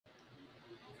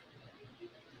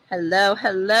Hello,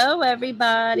 hello, Hey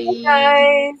everybody.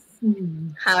 guys,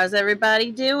 How's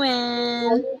everybody how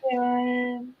doing? you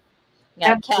doing? Got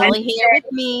Happy Kelly here Wednesday.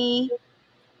 with me.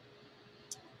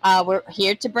 We're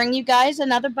here to bring you guys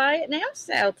another buy it now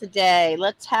sale today.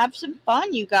 Let's have some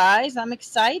fun, you guys. I'm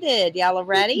excited. Y'all are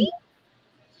ready?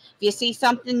 If you see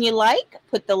something you like,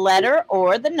 put the letter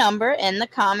or the number in the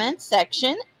comments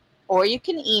section, or you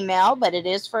can email, but it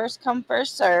is first come,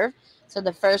 first serve. So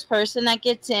the first person that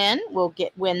gets in will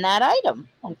win that item.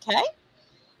 Okay?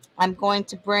 I'm going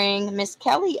to bring Miss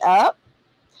Kelly up.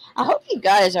 I hope you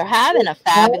guys are having a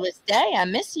fabulous day. I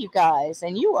miss you guys,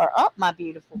 and you are up, my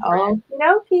beautiful friend. Okie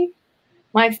dokie.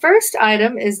 My first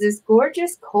item is this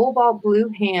gorgeous cobalt blue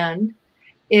hand.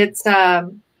 It's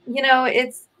it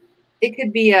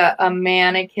could be a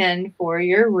mannequin for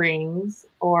your rings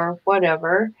or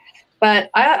whatever. But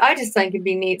I just think it'd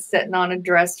be neat sitting on a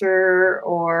dresser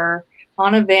or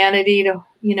on a vanity to,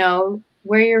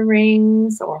 wear your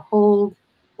rings or hold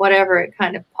whatever. It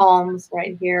kind of palms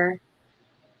right here.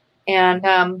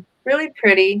 And really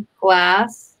pretty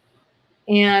glass.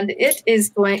 And it is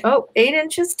going, 8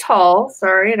 inches tall.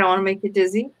 Sorry, I don't want to make you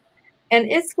dizzy. And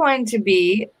it's going to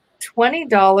be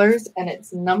 $20 and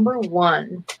it's number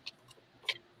one.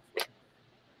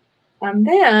 And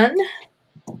then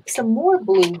some more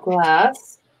blue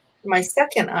glass, my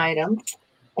second item.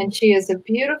 And she is a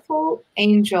beautiful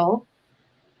angel.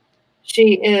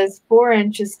 She is 4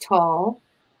 inches tall.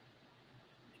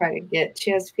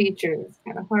 She has features. It's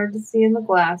kind of hard to see in the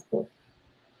glass, but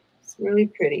it's really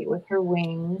pretty with her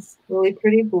wings, really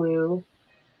pretty blue.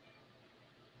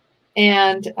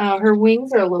 And her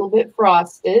wings are a little bit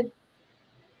frosted.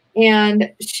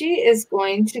 And she is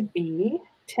going to be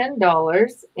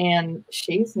 $10, and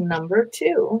she's number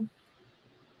two.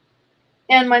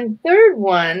 And my third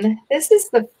one, this is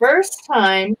the first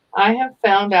time I have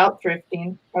found out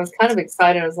thrifting. I was kind of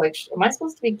excited. I was like, am I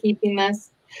supposed to be keeping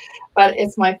this? But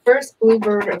it's my first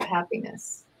bluebird of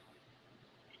happiness.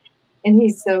 And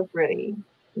he's so pretty.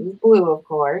 He's blue, of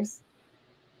course.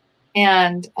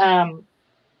 And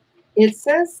it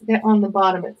says that on the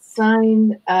bottom, it's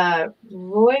signed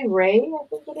Roy Ray, I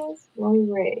think it is. Roy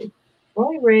Ray.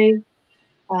 Roy Ray,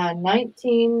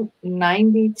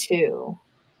 1992.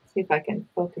 See if I can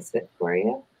focus it for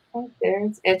you. Right there,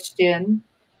 it's etched in.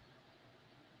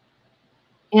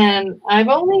 And I've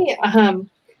only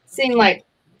seen like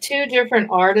two different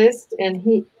artists, and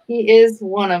he is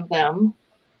one of them.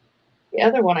 The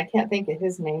other one, I can't think of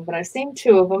his name, but I've seen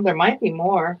two of them. There might be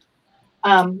more.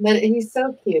 But he's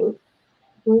so cute.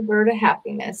 Bluebird of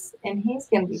Happiness, and he's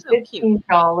going to be So cute.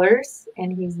 $15,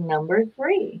 and he's number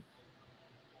three.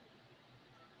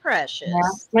 Precious.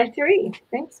 That's my three.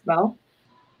 Thanks, Bo.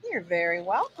 You're very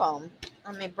welcome.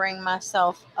 Let me bring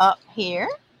myself up here.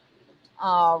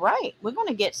 All right. We're going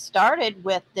to get started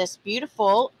with this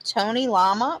beautiful Tony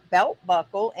Llama belt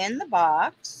buckle in the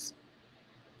box.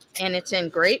 And it's in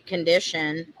great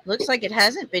condition. Looks like it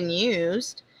hasn't been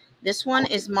used. This one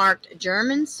is marked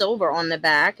German silver on the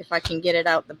back, if I can get it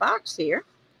out the box here.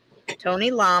 Tony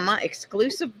Llama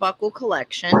exclusive buckle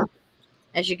collection.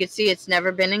 As you can see, it's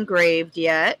never been engraved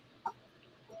yet.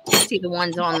 You see the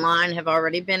ones online have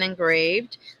already been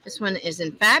engraved. This one is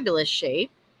in fabulous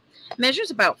shape. Measures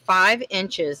about 5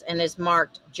 inches and is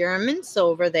marked German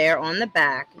silver there on the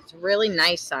back. It's a really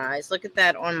nice size. Look at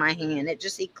that on my hand. It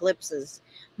just eclipses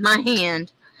my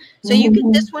hand. So you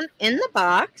get this one in the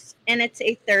box, and it's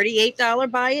a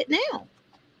 $38 buy it now.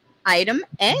 Item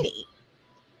A.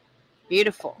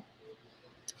 Beautiful.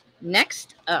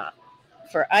 Next up,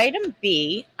 for item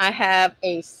B, I have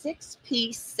a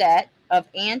 6-piece set of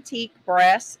antique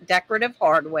brass decorative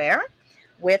hardware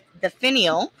with the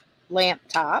finial lamp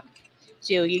top.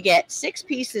 So you get 6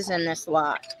 pieces in this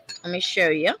lot. Let me show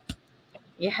you.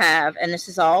 You have, and this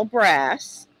is all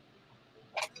brass.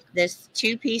 There's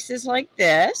 2 pieces like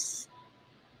this.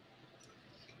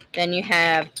 Then you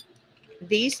have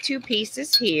these 2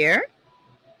 pieces here.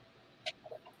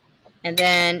 And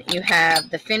then you have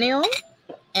the finial,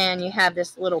 and you have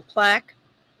this little plaque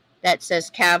that says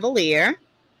Cavalier.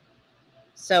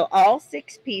 So all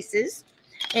 6 pieces,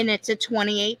 and it's a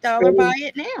 $28 buy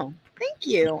it now. Thank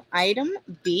you. Item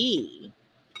B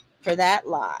for that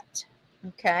lot.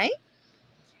 Okay.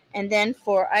 And then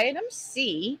for item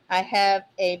C, I have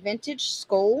a vintage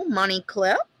skull money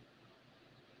clip.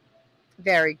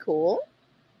 Very cool.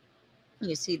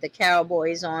 You see the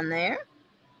cowboys on there.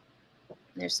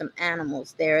 There's some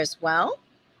animals there as well.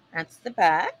 That's the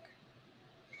back.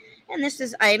 And this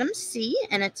is item C,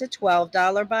 and it's a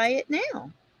 $12 buy it now.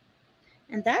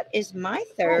 And that is my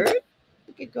third.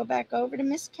 We could go back over to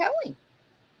Miss Kelly.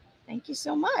 Thank you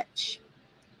so much.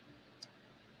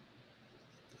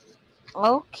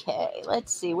 Okay,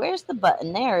 let's see. Where's the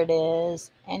button? There it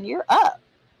is. And you're up.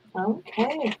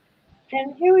 Okay.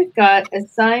 And here we've got a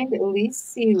signed Elise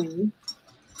Seeley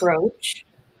brooch.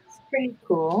 It's pretty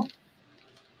cool.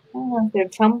 I don't know if they're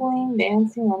tumbling,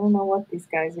 dancing. I don't know what these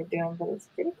guys are doing, but it's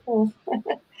pretty cool.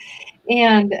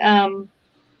 And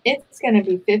it's going to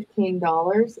be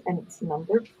 $15, and it's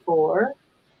number 4.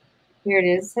 Here it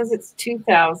is. It says it's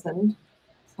 2,000.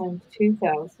 Times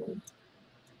 2,000.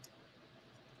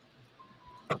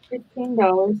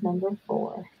 $15, number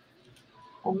 4.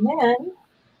 And then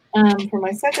for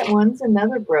my second one's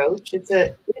another brooch.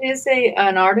 It is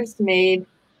an artist made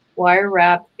wire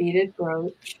wrapped beaded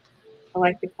brooch. I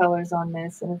like the colors on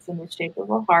this, and it's in the shape of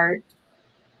a heart.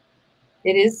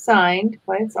 It is signed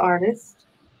by its artist.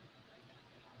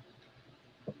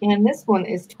 And this one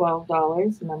is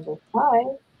 $12, number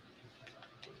 5.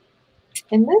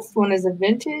 And this one is a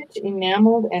vintage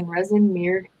enameled and resin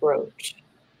mirrored brooch.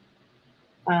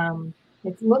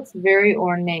 It looks very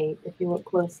ornate if you look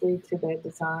closely to the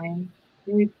design.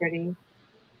 Really pretty.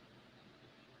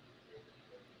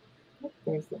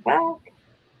 There's the back.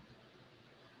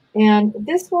 And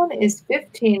this one is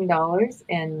 $15,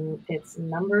 and it's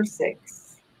number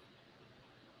 6.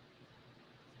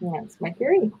 That's my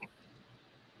 3.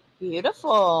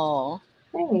 Beautiful.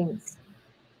 Thanks.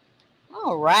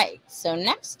 All right. So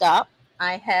next up,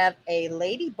 I have a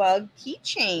ladybug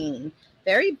keychain.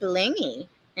 Very blingy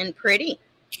and pretty.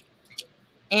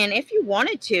 And if you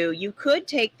wanted to, you could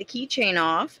take the keychain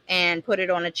off and put it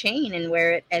on a chain and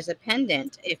wear it as a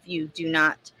pendant if you do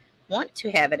not want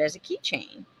to have it as a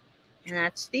keychain. And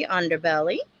that's the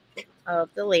underbelly of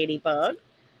the ladybug.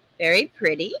 Very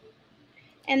pretty.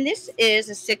 And this is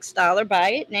a $6 buy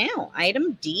it now.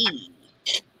 Item D,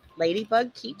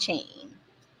 ladybug keychain.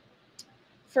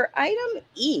 For item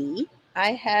E,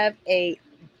 I have a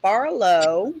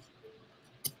Barlow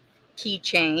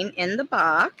keychain in the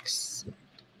box.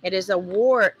 It is an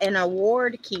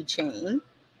award keychain,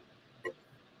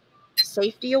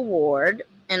 safety award,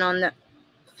 and on the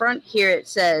front here it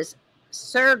says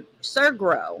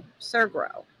Surgro.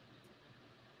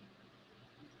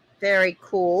 Very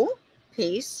cool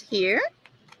piece here.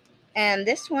 And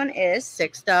this one is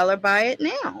 $6 buy it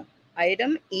now.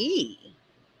 Item E.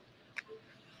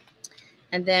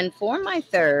 And then for my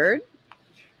third,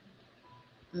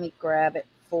 let me grab it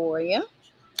for you.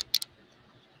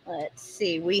 Let's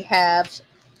see. We have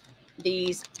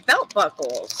these belt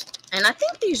buckles. And I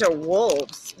think these are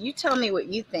wolves. You tell me what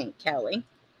you think, Kelly.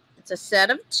 It's a set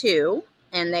of 2,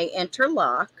 and they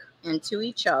interlock into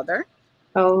each other.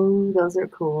 Oh, those are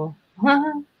cool.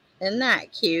 Isn't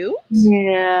that cute?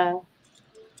 Yeah.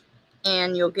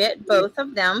 And you'll get both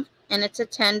of them, and it's a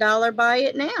 $10 buy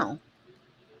it now.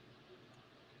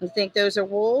 You think those are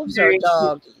wolves or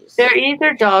doggies? They're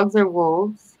either dogs or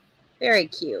wolves. Very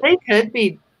cute. They could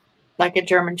be like a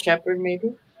German Shepherd,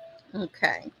 maybe.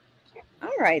 Okay.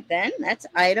 All right, then. That's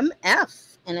item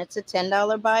F, and it's a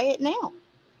 $10 buy it now.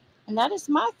 And that is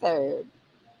my third.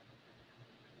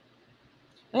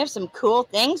 We have some cool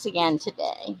things again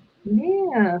today.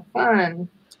 Yeah, fun.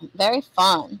 Very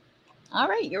fun. All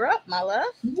right, you're up, my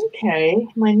love. Okay,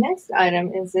 my next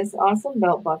item is this awesome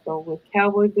belt buckle with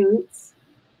cowboy boots.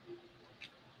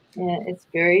 And it's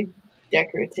very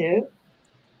decorative.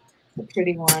 It's a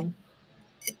pretty one.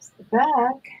 It's the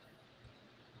back.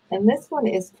 And this one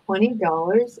is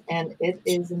 $20, and it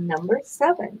is number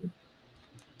 7.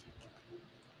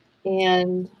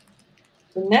 And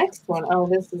the next one, oh,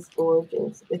 this is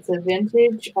gorgeous. It's a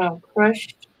vintage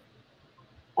crushed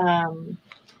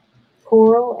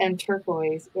coral and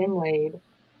turquoise inlaid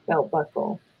belt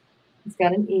buckle. It's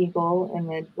got an eagle and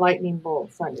the lightning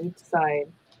bolts on each side.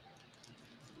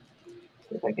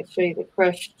 If I could show you the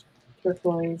crushed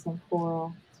turquoise and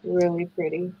coral, it's really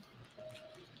pretty.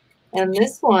 And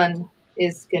this one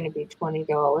is going to be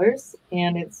 $20,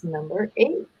 and it's number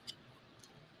 8.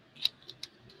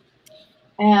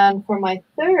 And for my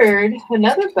third,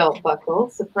 another belt buckle,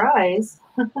 surprise.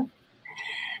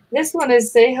 This one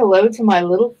is Say Hello to My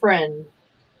Little Friend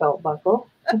belt buckle.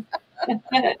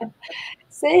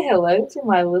 Say hello to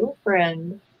my little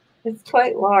friend. It's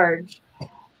quite large.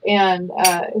 And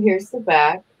here's the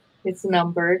back. It's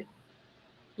numbered.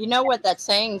 You know what that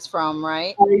saying's from,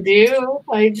 right? I do.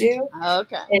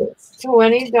 Okay. It's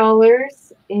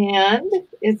 $20, and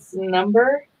it's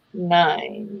number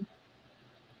 9.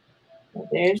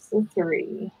 There's the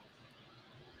 3.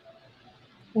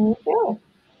 There we go.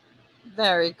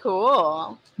 Very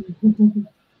cool.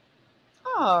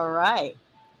 All right.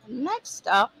 Next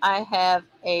up, I have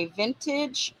a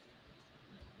vintage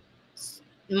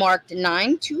marked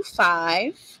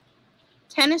 925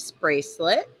 tennis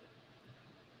bracelet.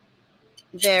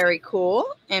 Very cool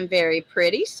and very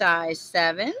pretty, size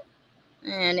 7.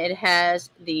 And it has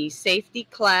the safety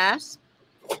clasp,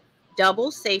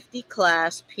 double safety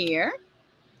clasp here,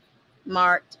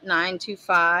 marked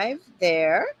 925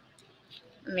 there.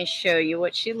 Let me show you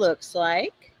what she looks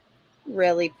like.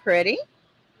 Really pretty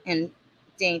and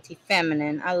dainty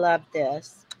feminine. I love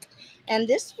this. And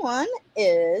this one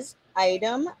is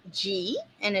item G,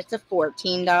 and it's a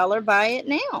 $14 buy it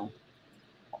now.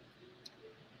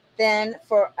 Then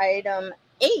for item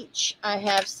H, I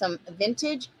have some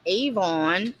vintage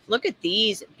Avon. Look at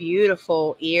these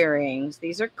beautiful earrings.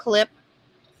 These are clip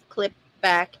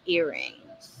back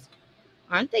earrings.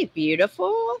 Aren't they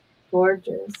beautiful?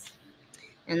 Gorgeous.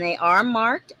 And they are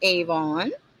marked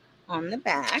Avon on the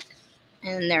back,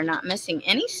 and they're not missing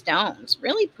any stones.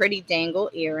 Really pretty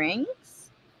dangle earrings.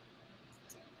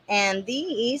 And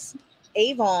these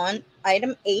Avon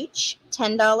item H,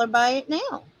 $10 buy it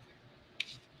now.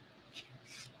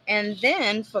 And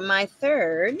then for my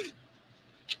third,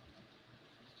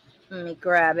 let me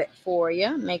grab it for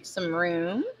you, make some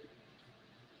room.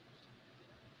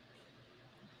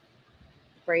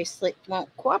 Bracelet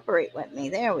won't cooperate with me.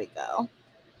 There we go.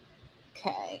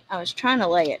 Okay, I was trying to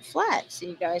lay it flat so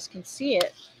you guys can see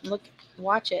it. Look,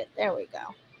 watch it. There we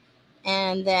go.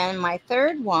 And then my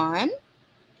third one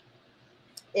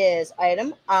is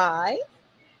item I,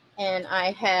 and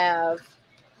I have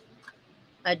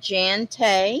a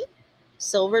Jante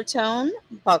silver tone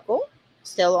buckle,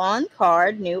 still on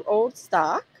card, new old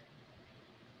stock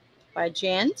by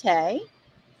Jante.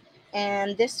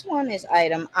 And this one is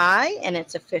item I, and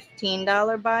it's a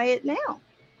 $15 buy it now.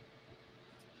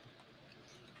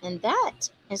 And that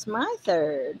is my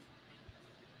third.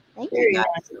 Thank you Very guys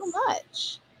nice. so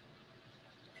much.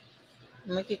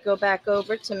 And we could go back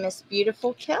over to Miss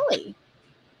Beautiful Kelly.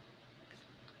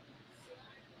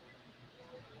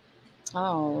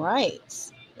 All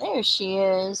right. There she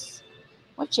is.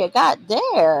 What you got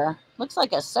there? Looks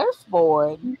like a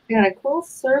surfboard. Got a cool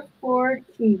surfboard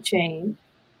keychain.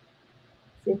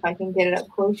 See if I can get it up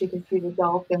close. You can see the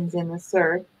dolphins in the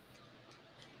surf.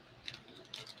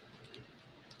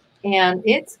 And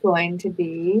it's going to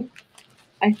be,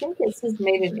 I think it says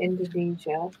made in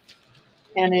Indonesia.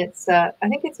 And it's, I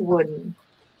think it's wooden,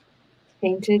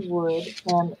 painted wood.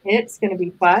 And it's going to be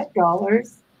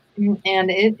 $5. And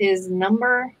it is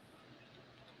number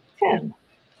 10.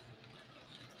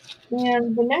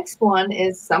 And the next one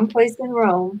is Someplace in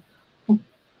Rome.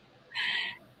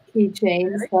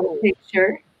 Keychain. It's got a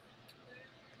picture.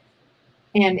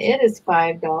 And it is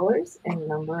 $5 and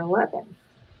number 11.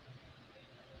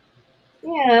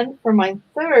 And for my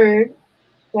third,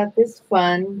 got this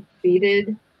fun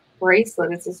beaded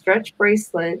bracelet. It's a stretch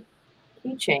bracelet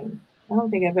keychain. I don't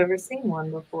think I've ever seen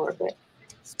one before, but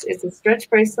it's a stretch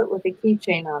bracelet with a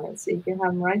keychain on it, so you can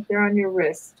have them right there on your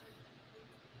wrist.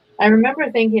 I remember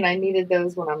thinking I needed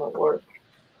those when I'm at work.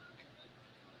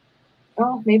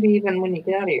 Oh, maybe even when you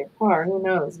get out of your car. Who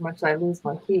knows? Much I lose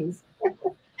my keys.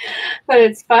 But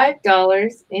it's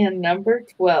 $5 and number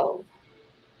 12.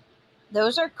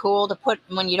 Those are cool to put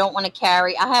when you don't want to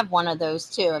carry. I have one of those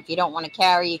too. If you don't want to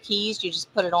carry your keys, you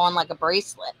just put it on like a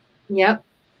bracelet. Yep.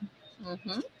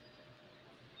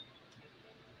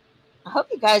 I hope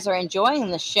you guys are enjoying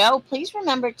the show. Please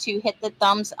remember to hit the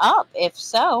thumbs up if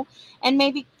so, and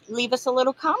maybe leave us a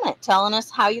little comment telling us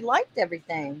how you liked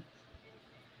everything.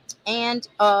 And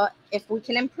if we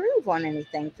can improve on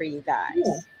anything for you guys.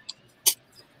 Yeah.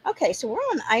 Okay, so we're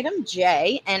on item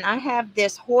J, and I have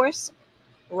this horse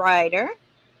rider.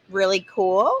 Really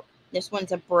cool. This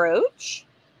one's a brooch,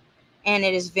 and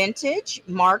it is vintage,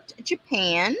 marked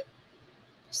Japan,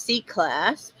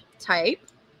 C-clasp type.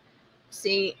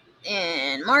 See,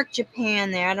 and marked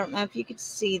Japan there. I don't know if you could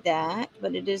see that,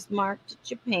 but it is marked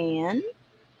Japan.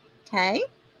 Okay.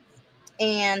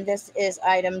 And this is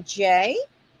item J,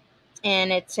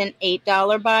 and it's an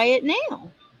 $8 buy it now.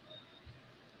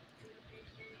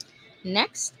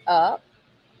 Next up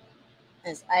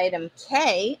is item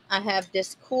K. I have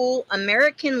this cool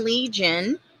American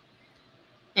Legion,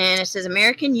 and it says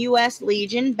American U.S.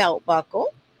 Legion belt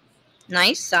buckle.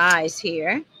 Nice size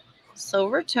here.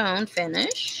 Silver tone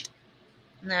finish.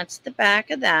 And that's the back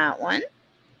of that one.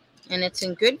 And it's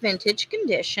in good vintage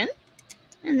condition.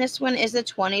 And this one is a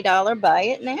 $20 buy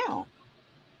it now.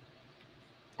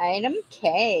 Item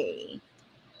K.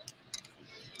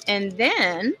 And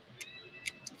then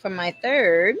for my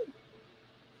third,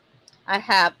 I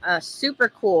have a super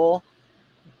cool.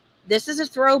 This is a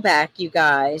throwback, you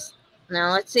guys.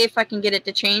 Now let's see if I can get it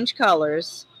to change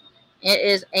colors. It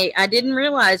is I didn't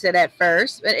realize it at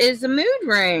first, but it is a mood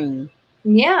ring.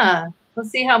 Yeah. Let's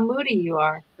see how moody you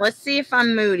are. Let's see if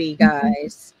I'm moody,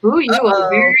 guys. Ooh, you are Uh-oh.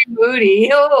 very moody.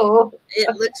 Oh,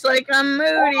 It looks like I'm I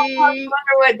moody. wonder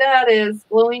what that is.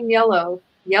 Glowing yellow.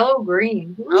 Yellow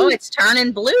green. Oh, Ooh. it's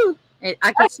turning blue.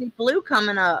 I can see blue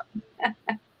coming up.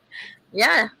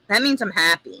 Yeah, that means I'm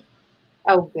happy.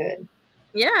 Oh, good.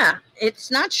 Yeah, it's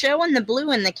not showing the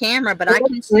blue in the camera, but It I looks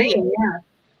can see it. green, yeah.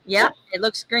 Yep, it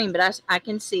looks green, but I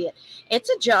can see it. It's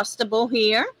adjustable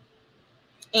here.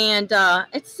 And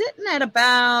it's sitting at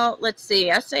about, let's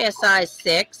see, I say a size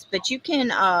 6, but you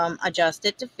can adjust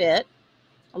it to fit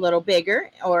a little bigger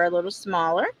or a little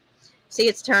smaller. See,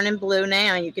 it's turning blue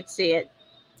now. You can see it.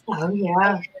 Oh,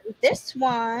 yeah. This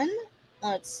one,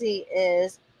 let's see,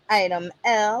 is item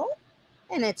L,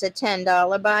 and it's a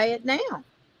 $10 buy it now.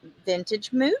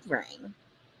 Vintage mood ring.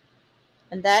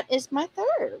 And that is my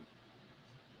third.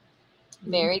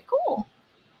 Very cool.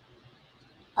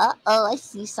 Uh-oh, I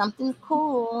see something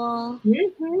cool.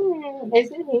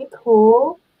 Isn't he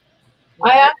cool? I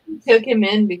Right? actually took him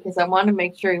in because I wanted to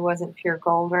make sure he wasn't pure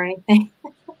gold or anything.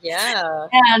 Yeah.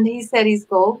 And he said he's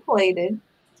gold plated.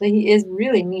 So he is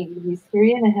really neat. He's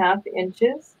 3.5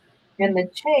 inches. And the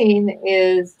chain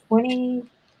is 20,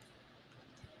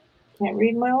 can't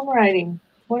read my own writing,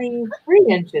 23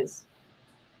 inches.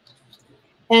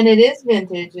 And it is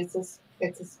vintage.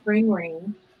 It's a spring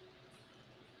ring,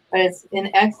 but it's in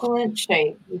excellent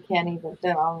shape. You can't even,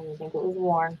 I don't even think it was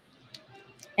worn.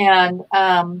 And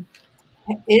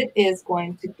it is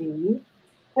going to be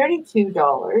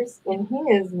 $32, and he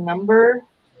is number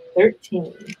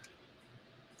 13.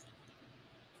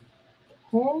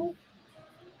 Okay.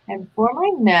 And for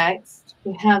my next,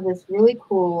 we have this really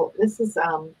cool, this is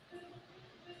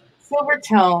silver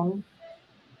tone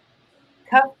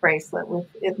cuff bracelet with,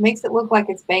 it makes it look like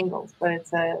it's bangles, but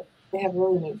they have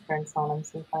really neat prints on them.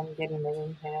 So if I'm getting the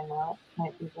ring hand out, it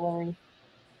might be blurry.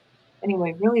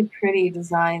 Anyway, really pretty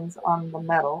designs on the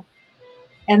metal.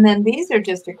 And then these are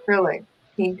just acrylic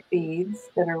pink beads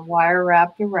that are wire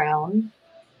wrapped around.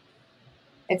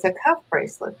 It's a cuff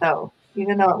bracelet though,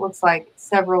 even though it looks like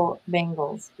several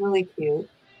bangles. Really cute.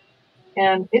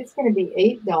 And it's going to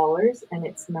be $8 and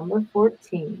it's number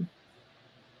 14.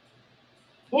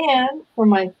 And for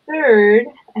my third,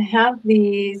 I have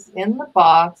these in the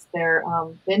box. They're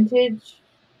vintage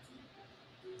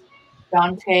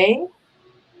Dante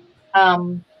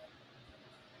um,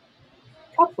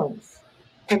 cufflinks.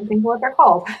 Couldn't think of what they're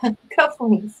called.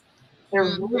 Cufflinks. They're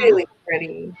Mm-hmm. really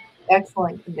pretty,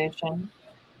 excellent condition.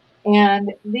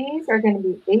 And these are going to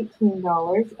be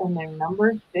 $18 and they're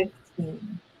number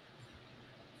 15.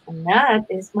 And that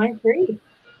is my three.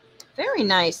 Very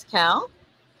nice, Cal.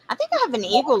 I think I have an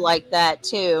eagle like that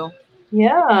too.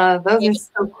 Yeah, those are Maybe.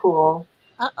 so cool.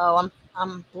 Uh-oh,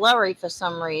 I'm blurry for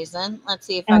some reason. Let's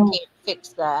see if I And can't fix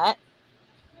that.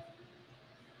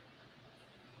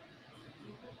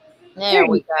 there There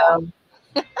you we go.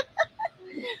 go.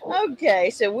 Okay,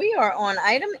 so we are on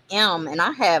item M, and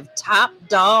I have Top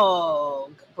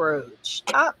Dog brooch.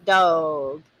 Top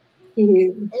Dog.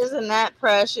 Cute. Isn't that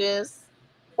precious?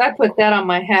 I put that on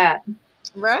my hat.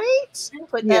 Right?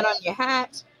 Put Yeah, that on your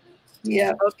hat.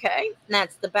 yeah. Okay,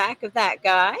 that's the back of that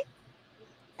guy.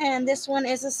 And this one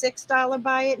is a $6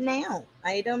 buy it now.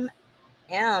 Item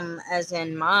M as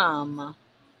in mom.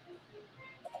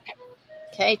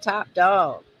 Okay, Top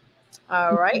Dog.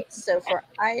 All right, so for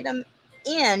item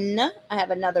N, I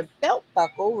have another belt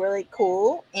buckle, really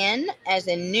cool. N as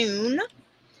in noon.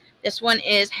 This one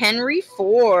is Henry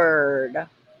Ford.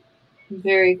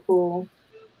 Very cool.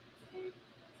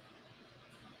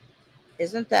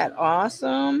 Isn't that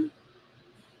awesome?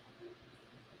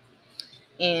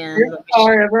 And First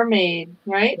car ever made,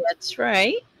 right? that's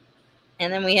right.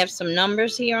 And then we have some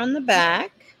numbers here on the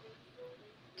back.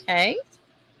 Okay.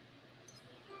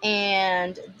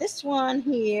 And this one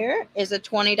here is a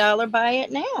 $20 buy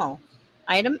it now.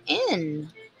 Item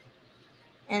N.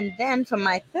 And then for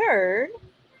my third,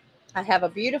 I have a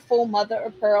beautiful mother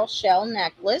of pearl shell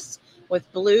necklace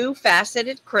with blue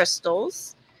faceted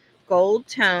crystals, gold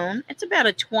tone. It's about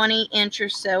a 20-inch or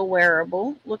so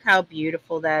wearable. Look how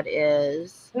beautiful that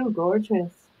is. So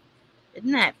gorgeous.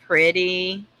 Isn't that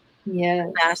pretty?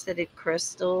 Yes. Faceted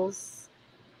crystals.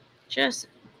 Just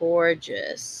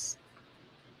gorgeous.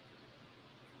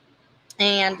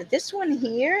 And this one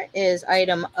here is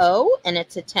item O, and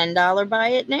it's a $10 buy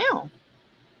it now.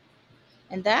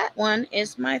 And that one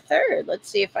is my third. Let's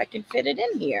see if I can fit it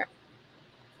in here.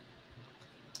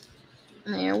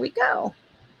 There we go.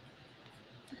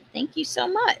 Thank you so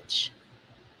much.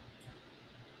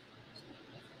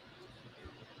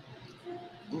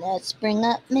 Let's bring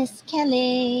up Miss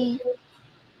Kelly.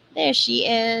 There she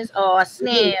is. Oh, a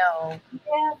snail.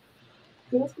 Yeah.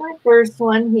 Here's my first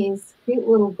one. He's cute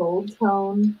little gold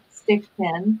tone stick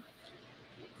pin.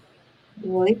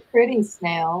 Really pretty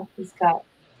snail. He's got,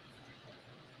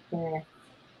 there,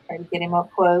 try to get him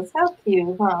up close. How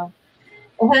cute, huh?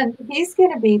 And he's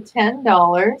going to be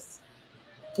 $10,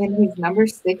 and he's number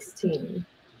 16.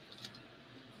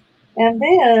 And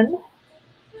then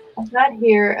I've got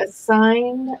here a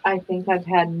sign. I think I've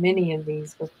had many of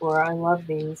these before. I love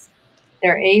these.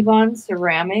 They're Avon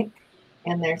ceramic,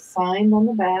 and they're signed on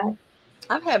the back.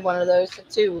 I've had one of those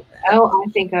too. Oh,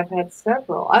 I think I've had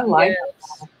several. I like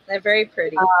Yes, they're very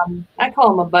pretty. them. I call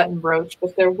them a button brooch,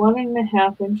 but they're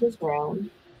 1.5 inches round.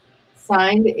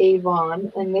 Signed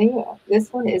Avon, and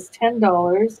this one is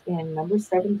 $10 and number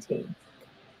 17.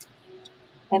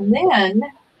 And then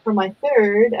for my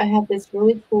third, I have this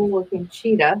really cool looking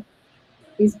cheetah.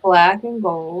 He's black and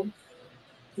gold.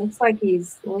 Looks like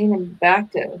he's leaning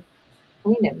back to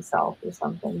clean himself or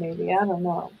something, maybe. I don't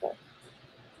know. But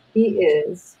he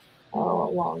is, how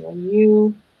long are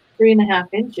you?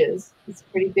 3.5 inches. It's a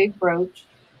pretty big brooch.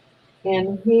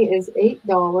 And he is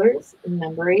 $8 and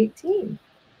number 18.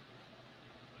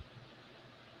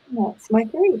 And that's my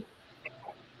three.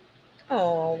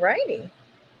 All righty.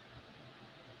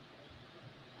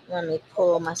 Let me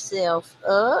pull myself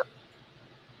up.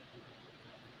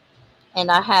 And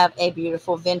I have a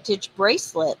beautiful vintage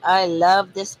bracelet. I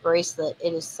love this bracelet.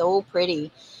 It is so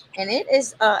pretty. And it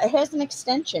has an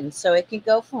extension, so it can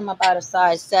go from about a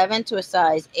size 7 to a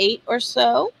size 8 or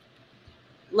so.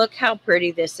 Look how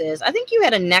pretty this is. I think you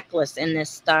had a necklace in this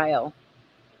style.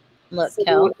 Look,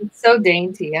 Kel. It's so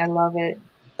dainty. I love it.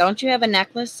 Don't you have a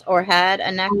necklace or had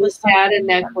a necklace? I had a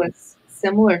necklace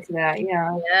similar to that,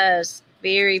 yeah. Yes,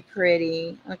 very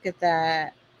pretty. Look at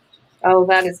that. Oh,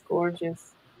 that is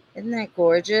gorgeous. Isn't that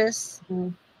gorgeous?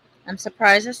 Mm. I'm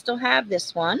surprised I still have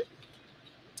this one.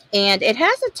 And it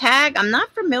has a tag. I'm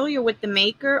not familiar with the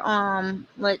maker.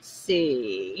 Let's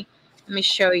see. Let me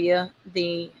show you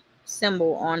the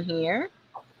symbol on here.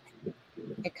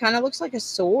 It kind of looks like a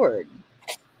sword.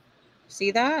 See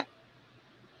that?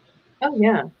 Oh,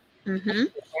 yeah. Mm-hmm.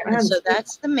 And so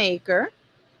that's the maker.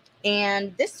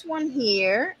 And this one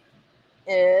here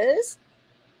is,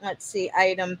 let's see,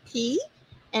 item P,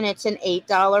 and it's an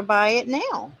 $8 buy it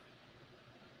now.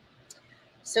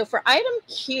 So for item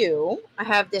Q, I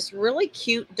have this really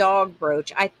cute dog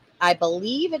brooch. I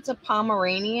believe it's a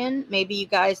Pomeranian. Maybe you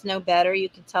guys know better. You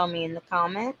can tell me in the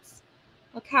comments.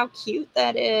 Look how cute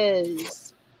that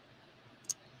is.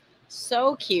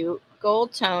 So cute.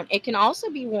 Gold tone. It can also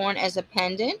be worn as a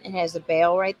pendant. It has a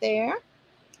bell right there.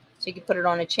 So you can put it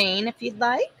on a chain if you'd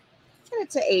like. And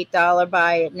it's an $8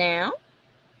 buy it now.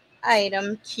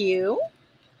 Item Q.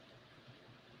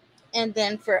 And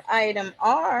then for item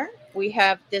R, we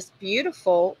have this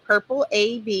beautiful purple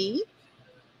and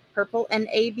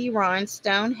AB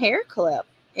rhinestone hair clip.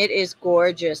 It is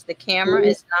gorgeous. The camera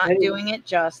is not doing it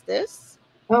justice.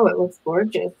 Oh, it looks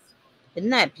gorgeous. Isn't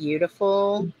that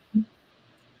beautiful? Mm-hmm.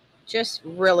 Just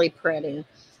really pretty.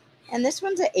 And this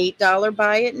one's an $8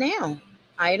 buy it now.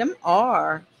 Item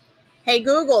R. Hey,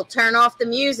 Google, turn off the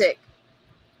music.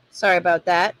 Sorry about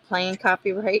that. Playing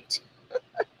copyright.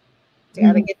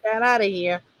 Gotta get that out of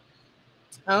here.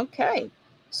 Okay.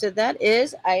 So that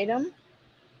is item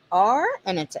R,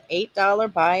 and it's an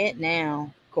 $8 buy it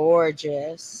now.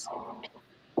 Gorgeous.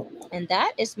 And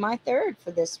that is my third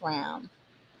for this round.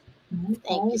 Okay.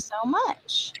 Thank you so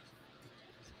much.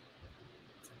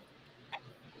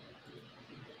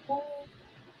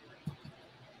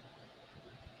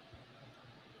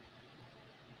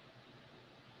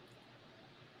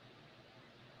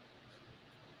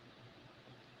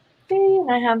 Okay,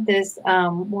 and I have this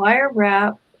wire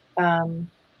wrap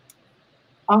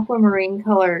aquamarine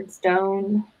colored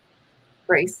stone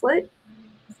bracelet.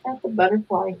 It's got the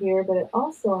butterfly here, but it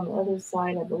also on the other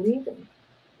side, I believe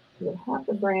you have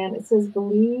the brand. It says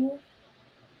believe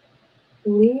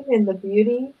in the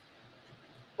beauty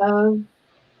of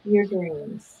your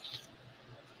dreams.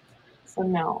 So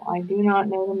no, I do not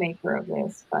know the maker of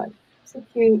this, but it's a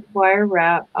cute wire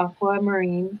wrap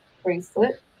aquamarine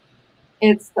bracelet.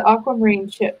 It's the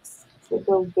aquamarine chips. So it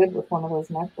goes good with one of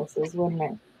those necklaces, wouldn't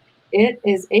it? It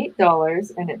is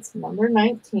 $8 and it's number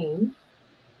 19.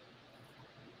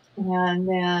 And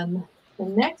then the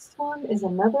next one is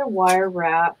another wire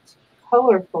wrapped,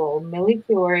 colorful Milli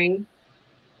Fiore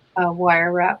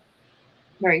wire wrap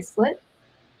bracelet.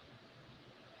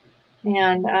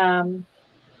 And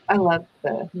I love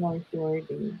the Milli Fiore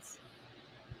beads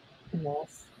in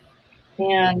this.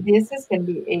 And this is going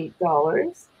to be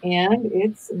 $8 and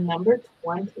it's number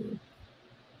 20.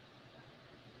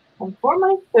 And for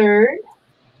my third,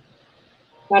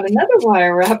 got another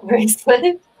wire wrap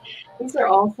bracelet. These are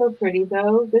also pretty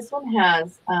though. This one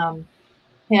has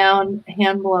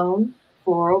hand blown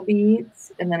floral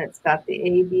beads, and then it's got the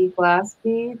AB glass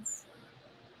beads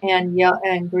and yellow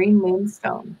and green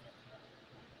moonstone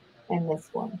in this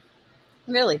one.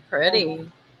 Really Oh, pretty.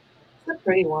 it's a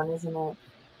pretty one, isn't it?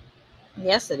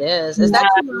 Yes, it is. Is that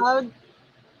too Yeah. loud?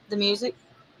 The music?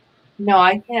 No,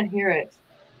 I can't hear it.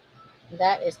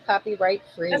 That is copyright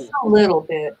Just free. a little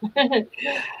bit.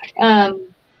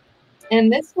 um,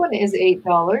 and this one is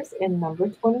 $8 and number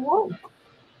 21.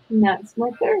 And that's my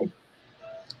third.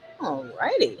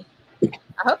 Alrighty. I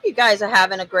hope you guys are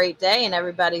having a great day and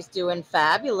everybody's doing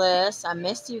fabulous. I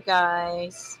missed you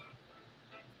guys.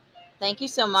 Thank you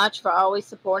so much for always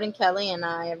supporting Kelly and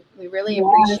I. We really Yeah,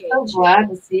 I'm so appreciate you. glad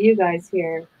to see you guys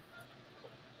here.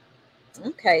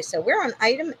 Okay, so we're on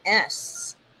item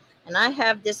S. And I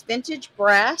have this vintage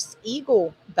brass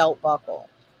eagle belt buckle.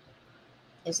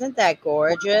 Isn't that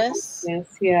gorgeous?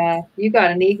 Yes, yeah. You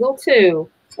got an eagle too.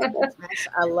 Yes,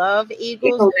 I love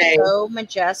eagles. Eagle They're Day. so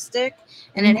majestic.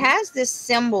 And it Mhm. has this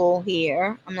symbol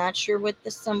here. I'm not sure what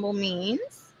the symbol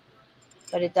means,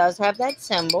 but it does have that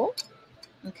symbol.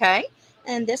 Okay.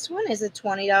 And this one is a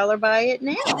 $20 buy it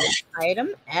now.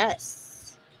 Item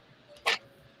S.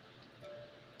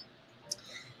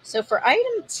 So for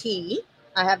item T,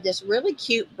 I have this really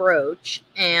cute brooch,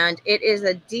 and it is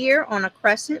a deer on a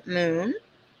crescent moon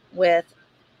with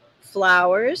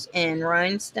flowers and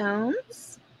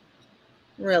rhinestones.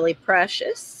 Really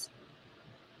precious.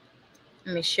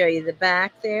 Let me show you the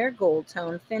back there. Gold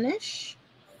tone finish.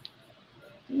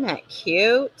 Isn't that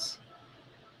cute?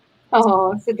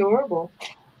 Oh, it's adorable.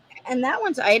 And that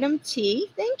one's item T.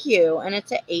 Thank you. And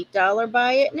it's an $8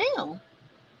 buy it now.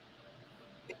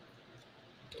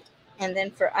 And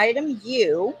then for item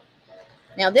U,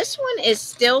 now this one is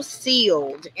still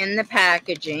sealed in the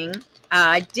packaging.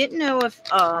 I didn't know if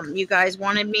you guys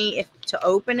wanted me to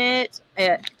open it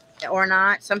or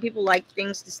not. Some people like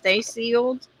things to stay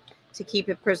sealed to keep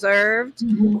it preserved.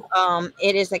 Mhm.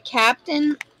 It is a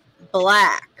Captain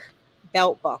Black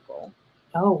belt buckle.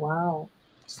 Oh, wow.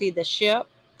 See the ship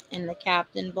in the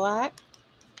Captain Black,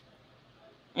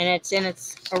 and it's in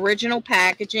its original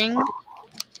packaging.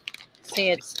 See,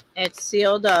 it's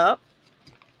sealed up.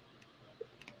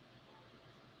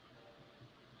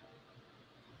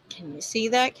 Can you see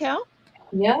that, Kel?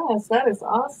 Yes, that is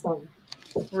awesome.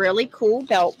 Really cool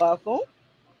belt buckle.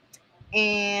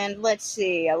 And let's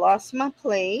see, I lost my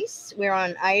place. We're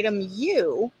on item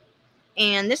U,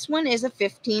 and this one is a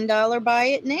 $15 buy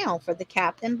it now for the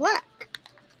Captain Black.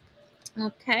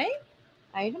 Okay,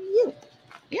 item U.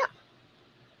 Yeah.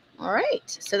 All right,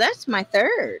 so that's my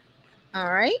third.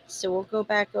 All right, so we'll go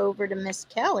back over to Miss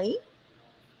Kelly.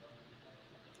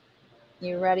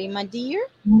 You ready, my dear?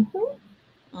 Mhm.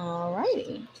 All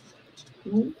righty.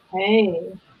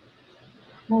 Okay.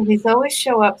 Well, these always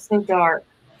show up so dark.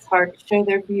 It's hard to show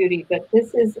their beauty, but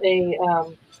this is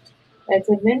it's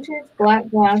a vintage black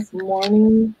glass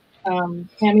morning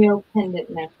cameo pendant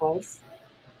necklace.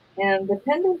 And the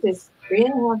pendant is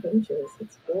 3.5 inches.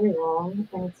 It's very long,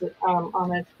 and it's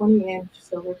on a 20-inch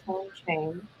silver tone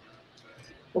chain.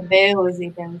 The veil is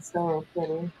even so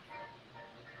pretty.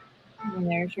 And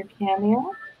there's your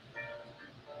cameo.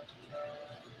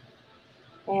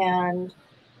 And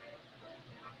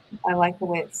I like the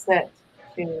way it's set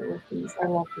too with these. I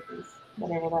love these,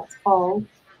 whatever that's called.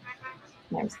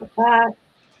 There's the back.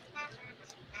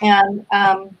 And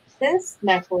this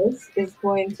necklace is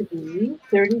going to be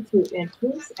 32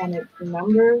 inches, and it's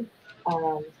number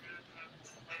um,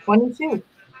 22.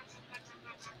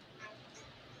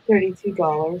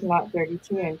 $32, not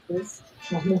 32 inches.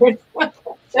 Number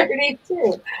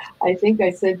 32. I think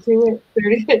I said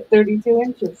 32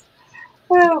 inches.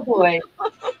 Oh boy.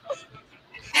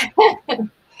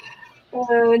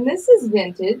 And this is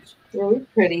vintage, really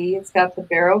pretty. It's got the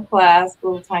barrel clasp,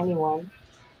 little tiny one.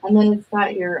 And then it's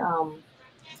got your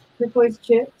turquoise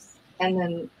chips and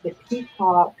then the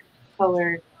peacock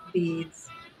colored beads.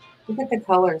 Look at the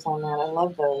colors on that. I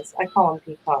love those. I call them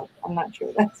peacock. I'm not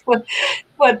sure that's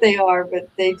what they are, but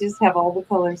they just have all the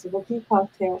colors of a peacock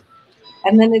tail.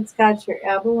 And then it's got your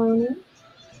abalone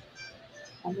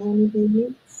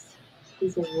beads.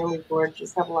 These are really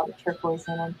gorgeous. Have a lot of turquoise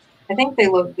in them. I think they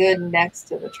look good next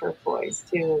to the turquoise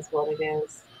too, is what it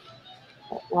is.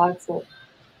 But lots of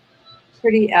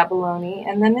pretty abalone.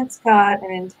 And then it's got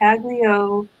an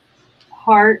intaglio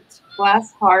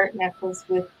glass heart necklace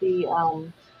with the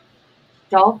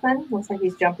dolphin. Looks like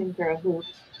he's jumping through a hoop.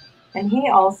 And he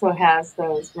also has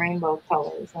those rainbow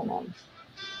colors in them.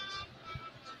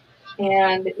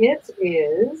 And it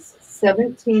is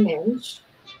 17 inch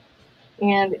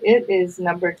and it is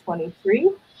number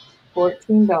 23.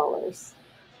 $14.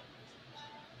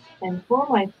 And for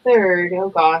my third, oh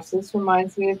gosh, this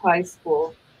reminds me of high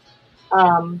school.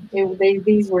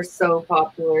 These were so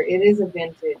popular. It is a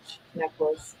vintage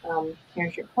necklace.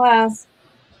 Here's your clasp,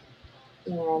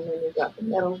 and then you've got the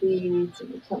metal beads,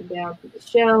 and you come down to the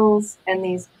shells, and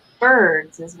these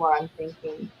birds is what I'm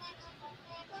thinking.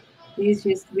 We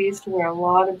used to wear a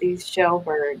lot of these shell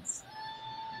birds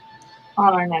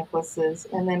on our necklaces,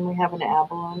 and then we have an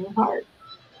abalone heart.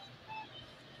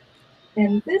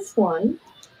 And this one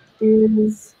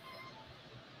is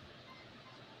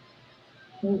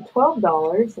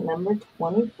 $12, number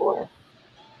 24.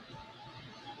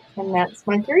 And that's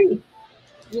my three.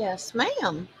 Yes,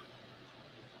 ma'am.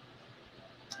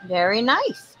 Very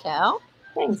nice, Cal.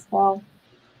 Thanks, Paul.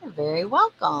 You're very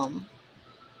welcome.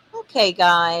 Okay,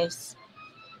 guys.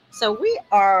 So we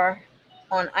are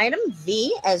on item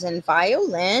V as in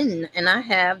violin, and I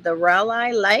have the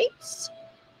Raleigh Lights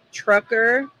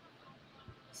trucker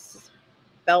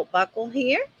belt buckle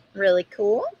here. Really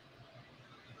cool.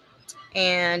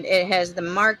 And it has the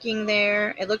marking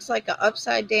there. It looks like an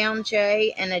upside down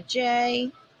J and a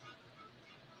J.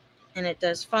 And it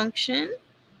does function.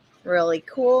 Really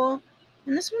cool.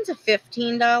 And this one's a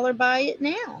 $15 buy it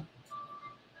now.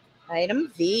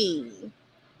 Item V.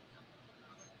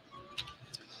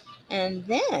 And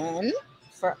then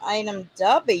for item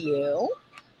W,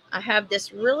 I have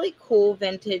this really cool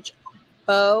vintage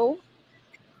bow.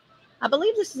 I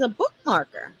believe this is a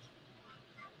bookmarker.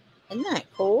 Isn't that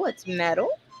cool? It's metal,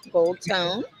 gold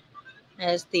tone.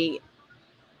 Has the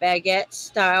baguette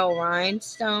style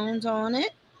rhinestones on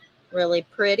it. Really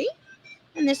pretty.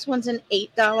 And this one's an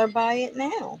 $8 buy it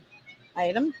now.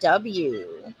 Item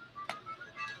W.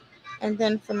 And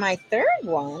then for my third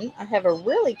one, I have a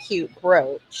really cute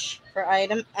brooch for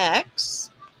item X.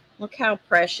 Look how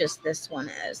precious this one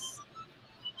is.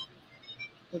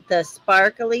 The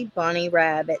sparkly bunny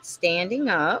rabbit standing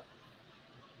up.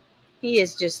 He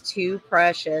is just too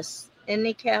precious, isn't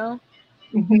he, Cal?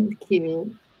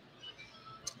 Cute.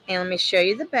 And let me show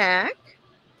you the back.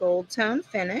 Gold tone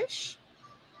finish.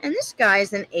 And this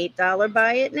guy's an $8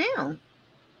 buy it now.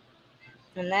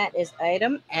 And that is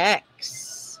item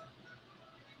X.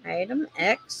 Item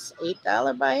X,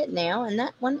 $8 buy it now. And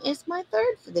that one is my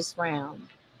third for this round.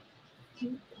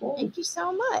 Okay. Thank you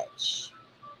so much.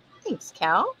 Thanks,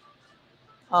 Cal.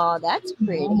 Oh, that's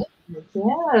pretty.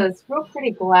 Yeah, it's real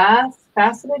pretty glass,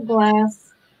 faceted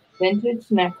glass,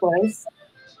 vintage necklace.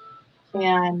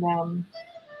 And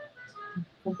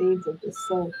the beads are just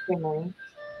so shimmery.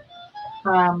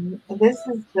 This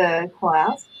is the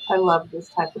clasp. I love this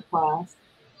type of clasp.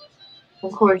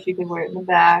 Of course, you can wear it in the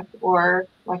back or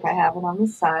like I have it on the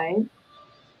side.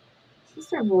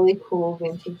 Just a really cool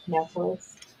vintage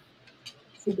necklace.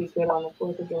 This would be good on the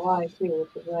 4th of July too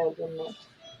with the red, wouldn't it?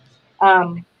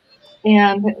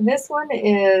 And this one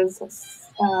is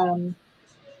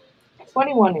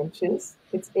 21 inches.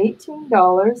 It's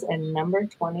 $18 and number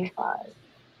 25.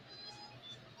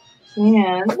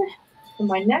 And for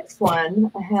my next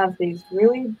one, I have these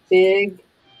really big,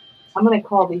 I'm going to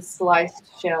call these sliced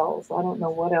shells. I don't know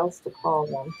what else to call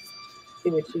them. See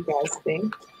what you guys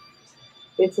think.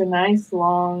 It's a nice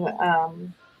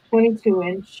long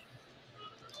 22-inch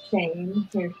chain.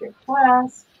 Here's your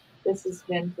clasp. This is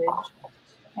vintage.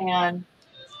 And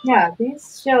yeah,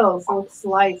 these shells look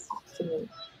sliced to me.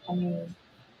 I mean,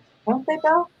 don't they,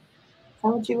 Belle? Is that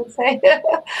what you would say? I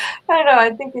don't know.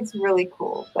 I think it's really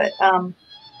cool. But and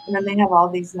then they have all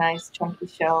these nice chunky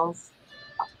shells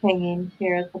hanging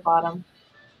here at the bottom,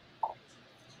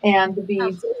 and the How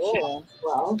beads are shelled cool. as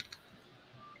well.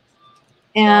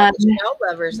 For all And the shell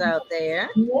lovers out there.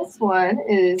 this one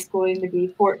is going to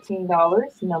be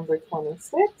 $14, number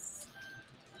 26.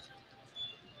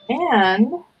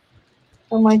 And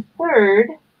for my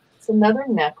third, it's another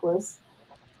necklace.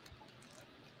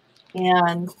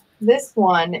 And this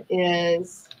one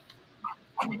is,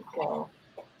 let me go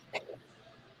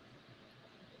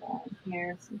down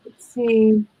here so you can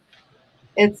see.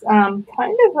 It's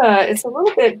it's a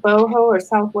little bit boho or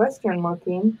southwestern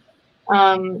looking.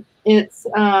 It's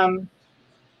a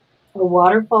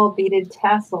waterfall beaded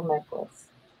tassel necklace,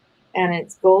 and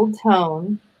it's gold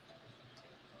tone.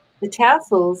 The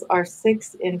tassels are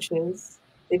 6 inches.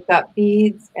 They've got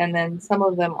beads, and then some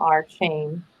of them are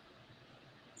chain.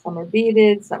 Some are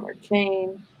beaded, some are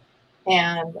chain,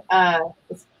 and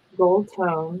it's gold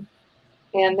tone.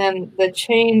 And then the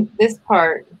chain, this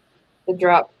part, the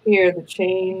drop here, the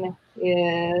chain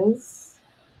is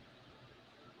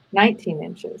 19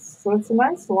 inches. So it's a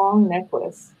nice long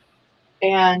necklace.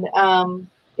 And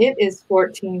it is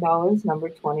 $14, number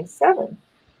 27.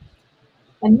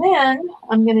 And then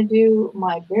I'm going to do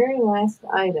my very last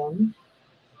item,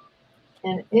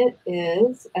 and it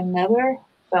is another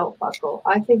belt buckle.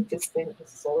 I think this thing is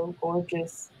so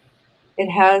gorgeous. It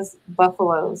has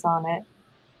buffaloes on it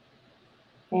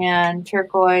and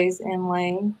turquoise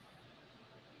inlay.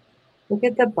 Look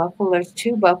at the buffaloes,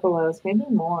 two buffaloes, maybe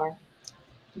more.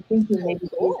 I'm thinking Oh, maybe these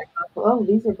cool. are buffalo. Oh,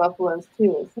 these are buffaloes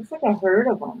too. It looks like a herd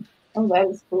of them. Oh, that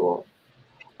is cool.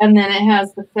 And then it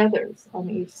has the feathers on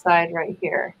each side right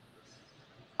here.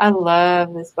 I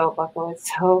love this belt buckle.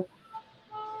 It's so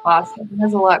awesome. It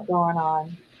has a lot going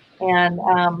on.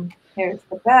 And here's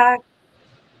the back.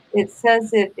 It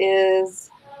says it's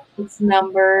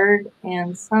numbered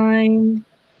and signed,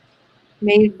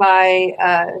 made by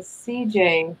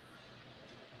CJ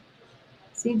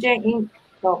Inc.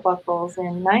 belt buckles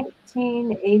in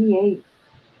 1988.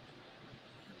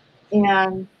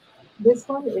 And this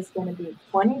one is going to be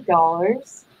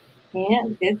 $20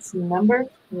 and it's number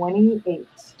 28.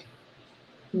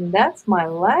 And that's my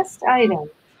last item.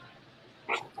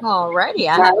 Alrighty,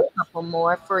 I have a Right? couple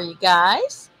more for you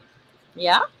guys.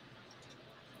 Yeah,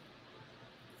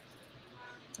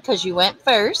 because you went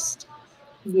first.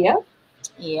 Yep.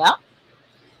 Yeah.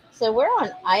 So we're on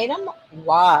item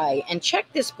Y, and check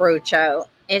this brooch out.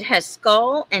 It has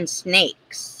skull and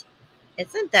snakes.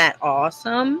 Isn't that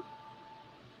awesome?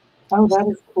 Oh, that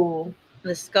is cool.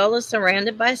 The skull is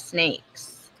surrounded by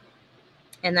snakes,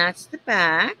 and that's the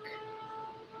back.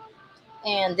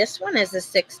 And this one is a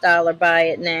 $6 buy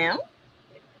it now.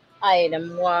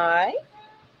 Item Y.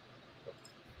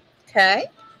 Okay.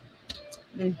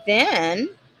 And then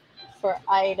for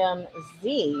item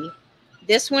Z,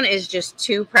 this one is just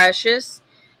too precious.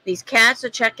 These cats are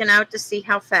checking out to see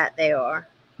how fat they are,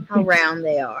 how round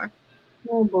they are.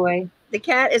 Oh boy. The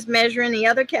cat is measuring the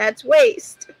other cat's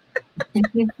waist.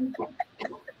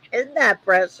 Isn't that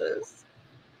precious?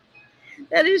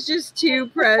 That is just too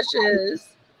precious.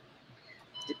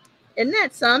 Isn't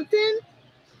that something?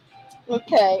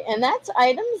 Okay, and that's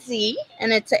item Z,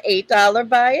 and it's a $8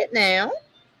 buy it now,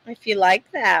 if you like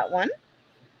that one.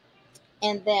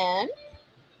 And then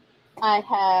I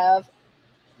have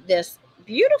this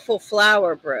beautiful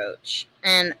flower brooch,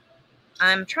 and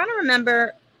I'm trying to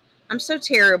remember. I'm so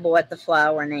terrible at the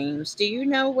flower names. Do you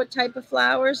know what type of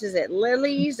flowers? Is it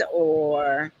lilies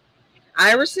or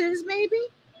irises, maybe?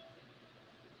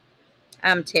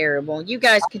 I'm terrible. You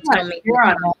guys could I'm tell not me in the sure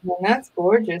on comments. that one. That's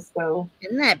gorgeous though.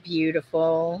 Isn't that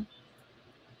beautiful?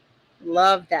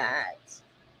 Love that.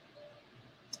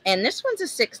 And this one's a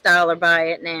 $6 buy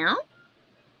it now.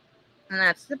 And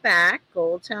that's the back,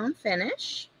 gold tone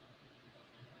finish.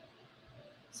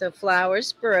 So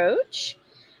flowers brooch.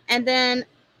 And then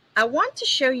I want to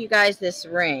show you guys this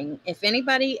ring. If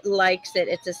anybody likes it,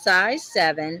 it's a size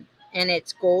 7 and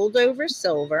it's gold over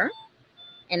silver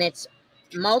and it's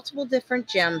multiple different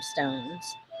gemstones.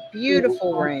 Beautiful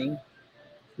Beautiful. ring.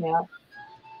 Yeah.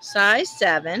 Size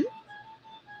 7.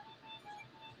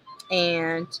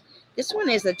 And this one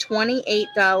is a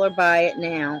 $28 buy it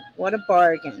now. What a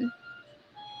bargain.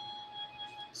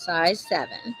 Size 7.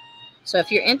 So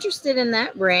if you're interested in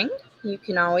that ring, you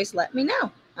can always let me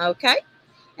know. Okay?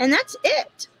 And that's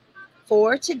it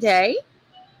for today.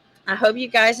 I hope you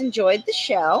guys enjoyed the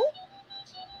show.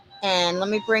 And let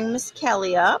me bring Miss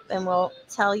Kelly up and we'll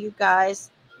tell you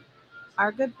guys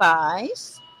our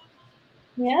goodbyes.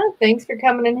 Yeah. Thanks for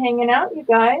coming and hanging out, you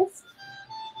guys.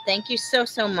 Thank you so,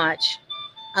 so much.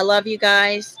 I love you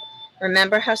guys.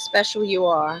 Remember how special you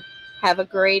are. Have a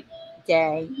great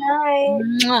day.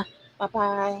 Night. Bye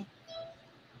bye.